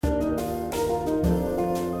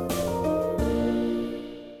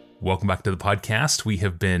welcome back to the podcast. We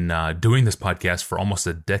have been doing this podcast for almost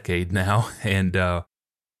a decade now, and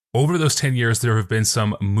over those 10 years, there have been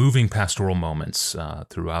some moving pastoral moments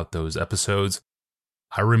throughout those episodes.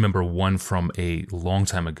 I remember one from a long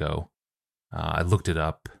time ago. I looked it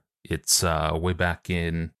up. It's way back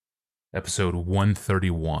in episode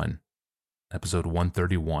 131. Episode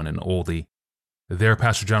 131, an oldie. There,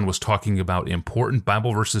 Pastor John was talking about important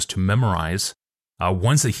Bible verses to memorize,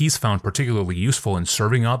 ones that he's found particularly useful in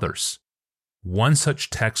serving others. One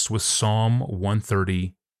such text was Psalm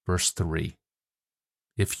 130, verse 3.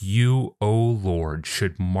 If you, O Lord,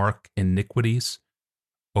 should mark iniquities,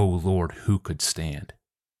 O Lord, who could stand?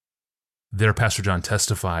 There, Pastor John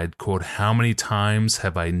testified, quote, how many times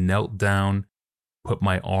have I knelt down, put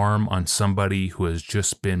my arm on somebody who has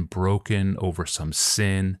just been broken over some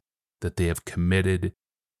sin that they have committed,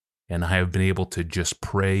 and I have been able to just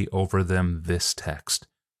pray over them this text.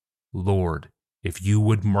 Lord, if you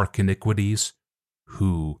would mark iniquities,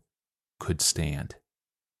 who could stand?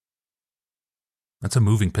 That's a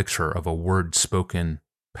moving picture of a word spoken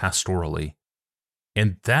pastorally.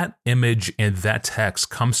 And that image and that text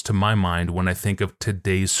comes to my mind when I think of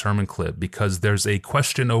today's sermon clip, because there's a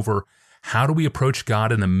question over how do we approach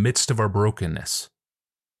God in the midst of our brokenness,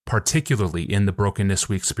 particularly in the brokenness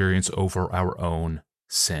we experience over our own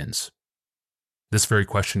sins. This very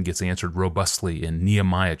question gets answered robustly in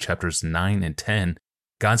Nehemiah chapters 9 and 10.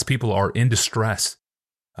 God's people are in distress,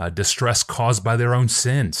 distress caused by their own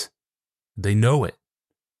sins. They know it,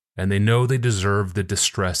 and they know they deserve the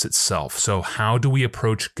distress itself. So how do we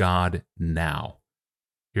approach God now?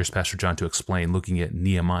 Here's Pastor John to explain, looking at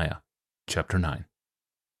Nehemiah chapter 9.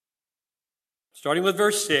 Starting with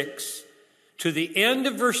verse 6, to the end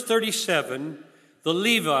of verse 37, the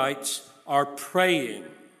Levites are praying.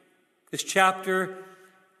 This chapter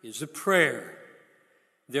is a prayer.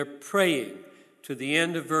 They're praying to the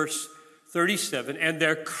end of verse 37, and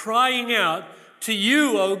they're crying out to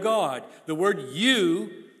you, O God. The word you,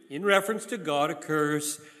 in reference to God,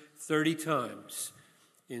 occurs 30 times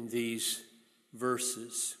in these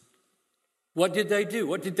verses. What did they do?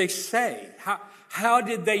 What did they say? How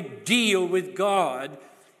did they deal with God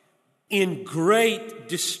in great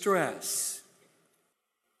distress?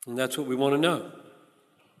 And that's what we want to know.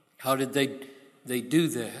 How did they do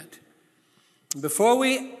that? Before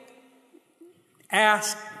we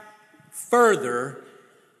ask further,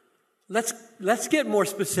 let's get more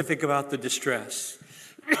specific about the distress,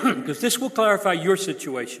 because this will clarify your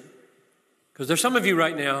situation. Because there's some of you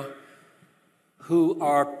right now who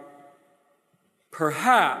are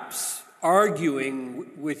perhaps arguing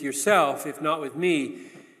with yourself, if not with me,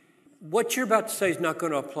 what you're about to say is not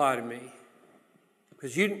going to apply to me,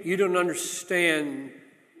 because you don't understand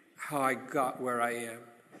how I got where I am.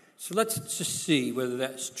 So let's just see whether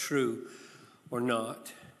that's true or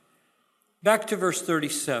not. Back to verse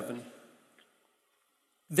 37.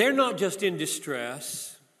 They're not just in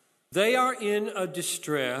distress. They are in a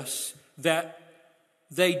distress that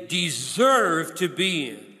they deserve to be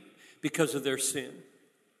in because of their sin.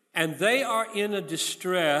 And they are in a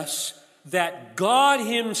distress that God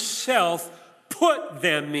Himself put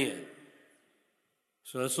them in.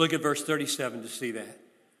 So let's look at verse 37 to see that.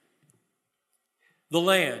 The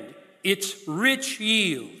land, its rich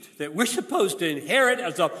yield that we're supposed to inherit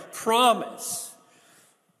as a promise.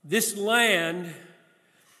 This land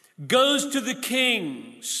goes to the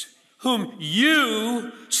kings whom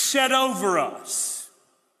you set over us.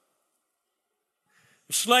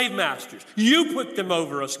 Slave masters, you put them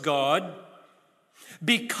over us, God,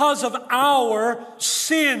 because of our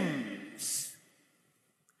sins.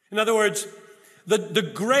 In other words, the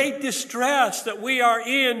great distress that we are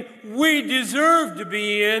in, we deserve to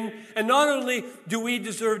be in. And not only do we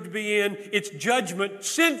deserve to be in, it's judgment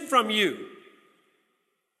sent from you.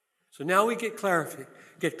 So now we get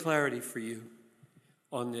clarity for you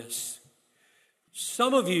on this.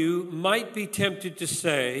 Some of you might be tempted to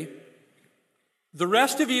say, the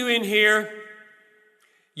rest of you in here,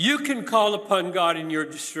 you can call upon God in your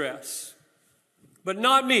distress, but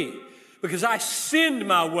not me, because I sinned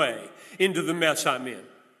my way into the mess I'm in.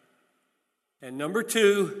 And number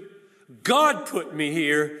two, God put me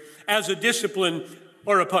here as a discipline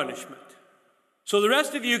or a punishment. So the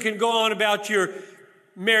rest of you can go on about your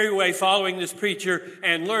merry way following this preacher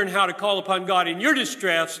and learn how to call upon God in your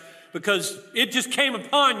distress, because it just came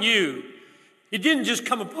upon you. It didn't just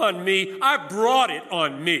come upon me. I brought it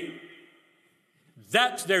on me.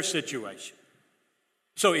 That's their situation.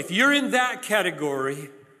 So if you're in that category,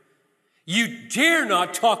 you dare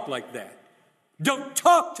not talk like that. Don't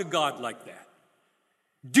talk to God like that.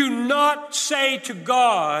 Do not say to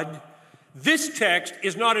God This text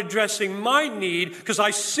is not addressing my need because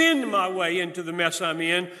I sinned my way into the mess I'm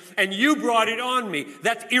in and you brought it on me.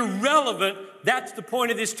 That's irrelevant. That's the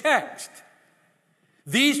point of this text.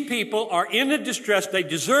 These people are in a distress they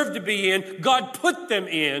deserve to be in. God put them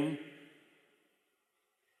in.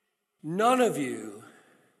 None of you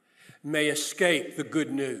may escape the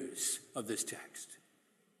good news of this text.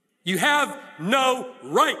 You have no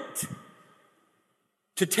right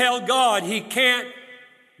to tell God he can't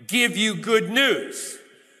give you good news.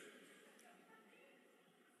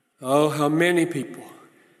 Oh, how many people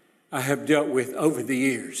I have dealt with over the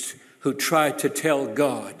years who try to tell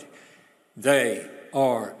God they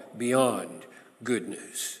are beyond good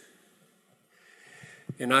news.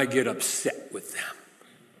 And I get upset with them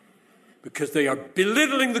because they are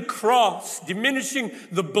belittling the cross, diminishing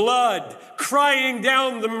the blood, crying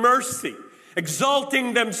down the mercy,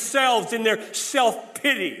 exalting themselves in their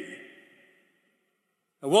self-pity.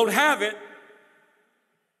 I won't have it,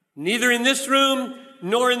 neither in this room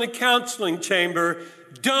nor in the counseling chamber.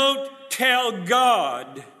 Don't tell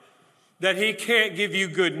God that he can't give you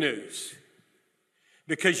good news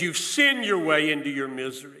because you've sinned your way into your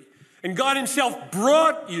misery. And God himself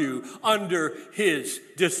brought you under his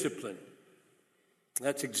discipline.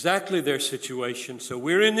 That's exactly their situation. So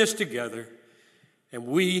we're in this together, and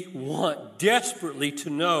we want desperately to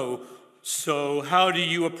know, so how do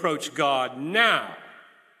you approach God now?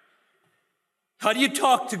 How do you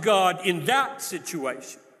talk to God in that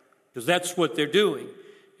situation? Because that's what they're doing.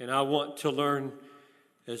 And I want to learn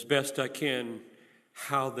as best I can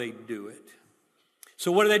how they do it.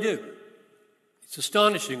 So what do? It's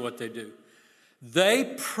astonishing what they do.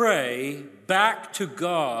 They pray back to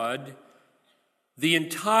God the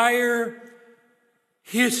entire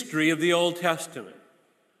history of the Old Testament.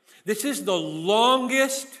 This is the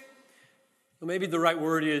longest, or maybe the right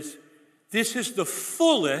word is, this is the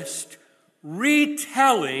fullest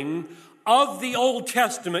retelling of the Old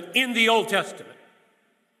Testament in the Old Testament.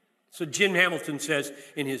 So Jim Hamilton says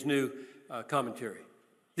in his new commentary.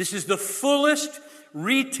 This is the fullest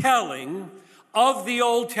retelling of the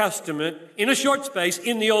Old Testament in a short space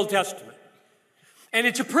in the Old Testament. And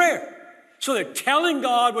it's a prayer. So they're telling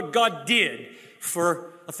God what God did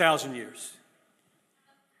for 1,000 years.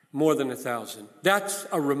 More than 1,000. That's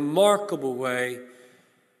a remarkable way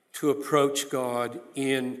to approach God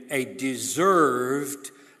in a deserved,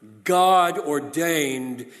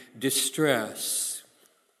 God-ordained distress.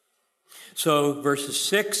 So verses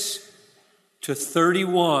 6 to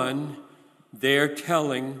 31, they're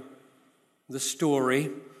telling the story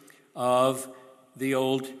of the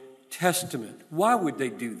Old Testament. Why would they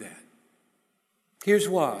do that? Here's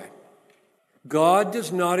why. God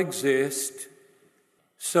does not exist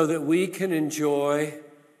so that we can enjoy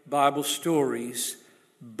Bible stories.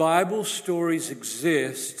 Bible stories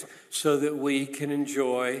exist so that we can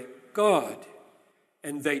enjoy God.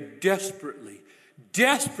 And they desperately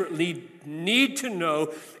need to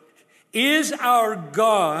know, is our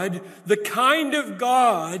God the kind of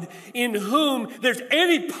God in whom there's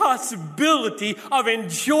any possibility of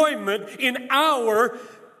enjoyment in our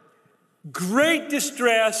great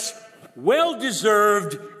distress,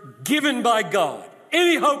 well-deserved, given by God?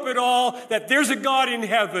 Any hope at all that there's a God in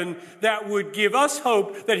heaven that would give us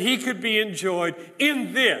hope that he could be enjoyed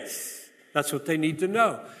in this? That's what they need to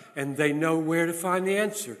know. And they know where to find the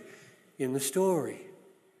answer in the story.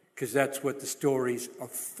 Because that's what the stories are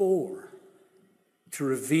for. To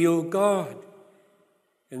reveal God.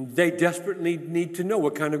 And they desperately need to know,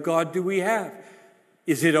 what kind of God do we have?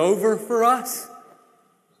 Is it over for us?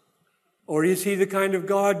 Or is he the kind of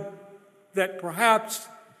God that perhaps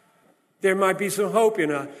there might be some hope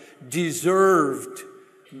in a deserved,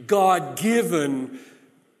 God-given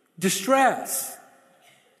distress?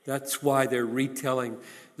 That's why they're retelling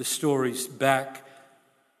the stories back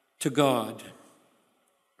to God.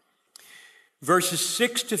 Verses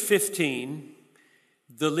 6 to 15,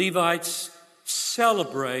 the Levites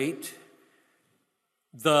celebrate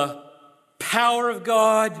the power of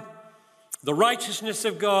God, the righteousness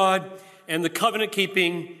of God, and the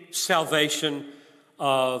covenant-keeping salvation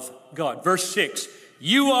of God. Verse 6,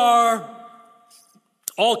 you are,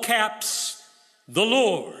 all caps, the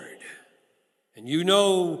Lord. And you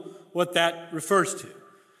know what that refers to.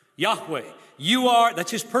 Yahweh. You are,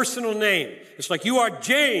 that's his personal name. It's like you are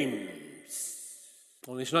James.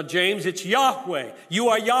 Only it's not James, it's Yahweh. You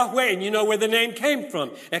are Yahweh, and you know where the name came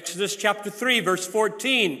from. Exodus chapter 3, verse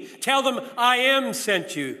 14. Tell them, I am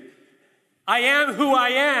sent you. I am who I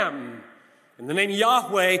am. And the name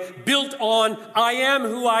Yahweh built on I am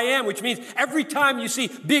who I am, which means every time you see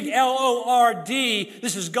big Lord,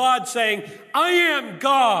 this is God saying, I am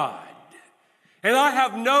God. And I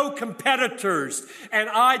have no competitors, and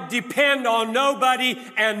I depend on nobody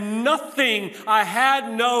and nothing. I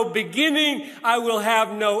had no beginning, I will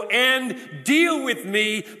have no end. Deal with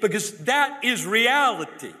me, because that is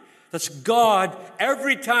reality. That's God.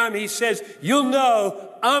 Every time he says, you'll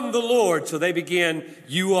know I'm the Lord. So they begin,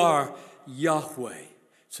 you are Yahweh.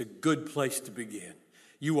 It's a good place to begin.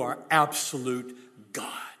 You are absolute God.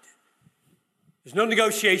 There's no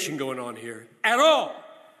negotiation going on here at all.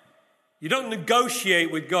 You don't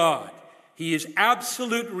negotiate with God. He is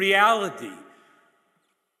absolute reality.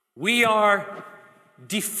 We are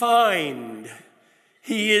defined.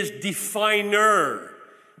 He is definer.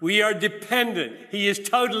 We are dependent. He is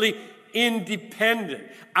totally independent.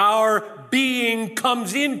 Our being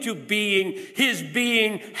comes into being. His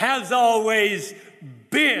being has always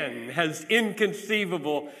been, as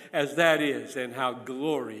inconceivable as that is, and how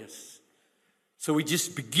glorious. So we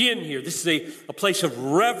just begin here. This is a place of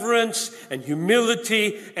reverence and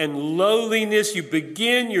humility and lowliness. You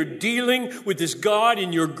begin, you're dealing with this God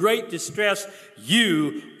in your great distress.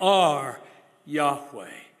 You are Yahweh,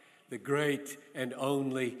 the great and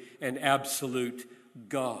only and absolute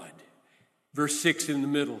God. Verse 6 in the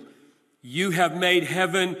middle. You have made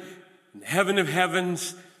heaven and heaven of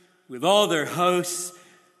heavens with all their hosts,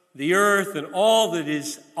 the earth and all that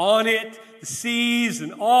is on it, the seas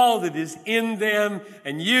and all that is in them,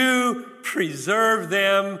 and you preserve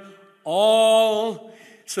them all.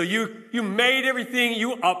 So you made everything,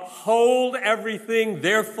 you uphold everything.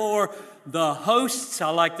 Therefore, the hosts, I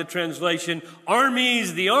like the translation,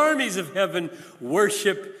 armies, the armies of heaven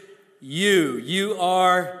worship you. You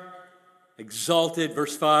are exalted,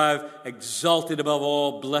 verse 5, exalted above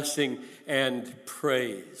all blessing and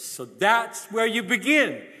praise. So that's where you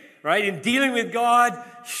begin. Right? In dealing with God,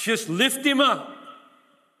 just lift him up.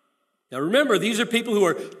 Now remember, these are people who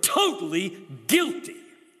are totally guilty,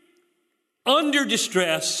 under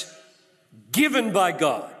distress, given by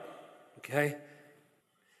God. Okay?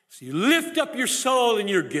 So you lift up your soul in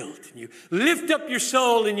your guilt, and you lift up your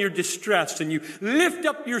soul in your distress, and you lift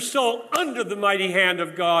up your soul under the mighty hand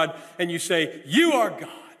of God, and you say, you are God.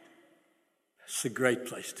 That's a great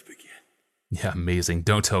place to begin. Yeah, amazing.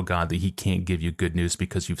 Don't tell God that he can't give you good news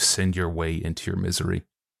because you've sinned your way into your misery.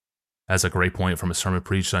 That's a great point from a sermon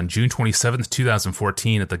preached on June 27th,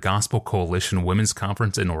 2014 at the Gospel Coalition Women's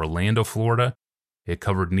Conference in Orlando, Florida. It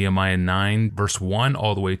covered Nehemiah 9, verse 1,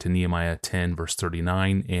 all the way to Nehemiah 10, verse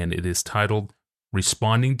 39, and it is titled,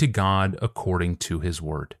 Responding to God According to His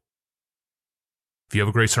Word. If you have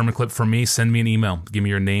a great sermon clip for me, send me an email. Give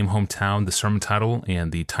me your name, hometown, the sermon title,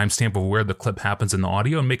 and the timestamp of where the clip happens in the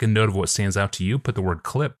audio, and make a note of what stands out to you. Put the word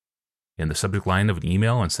clip in the subject line of an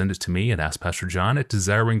email and send it to me at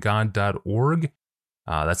askpastorjohn@desiringgod.org.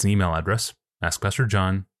 That's an email address,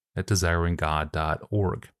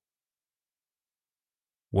 askpastorjohn@desiringgod.org.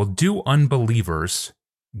 Well, do unbelievers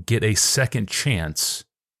get a second chance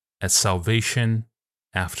at salvation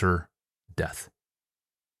after death?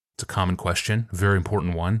 It's a common question, a very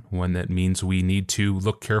important one that means we need to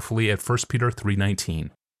look carefully at 1 Peter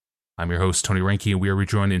 3:19. I'm your host, Tony Reinke, and we are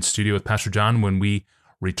rejoined in studio with Pastor John when we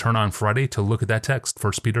return on Friday to look at that text,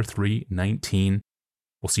 1 Peter 3:19.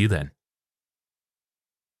 We'll see you then.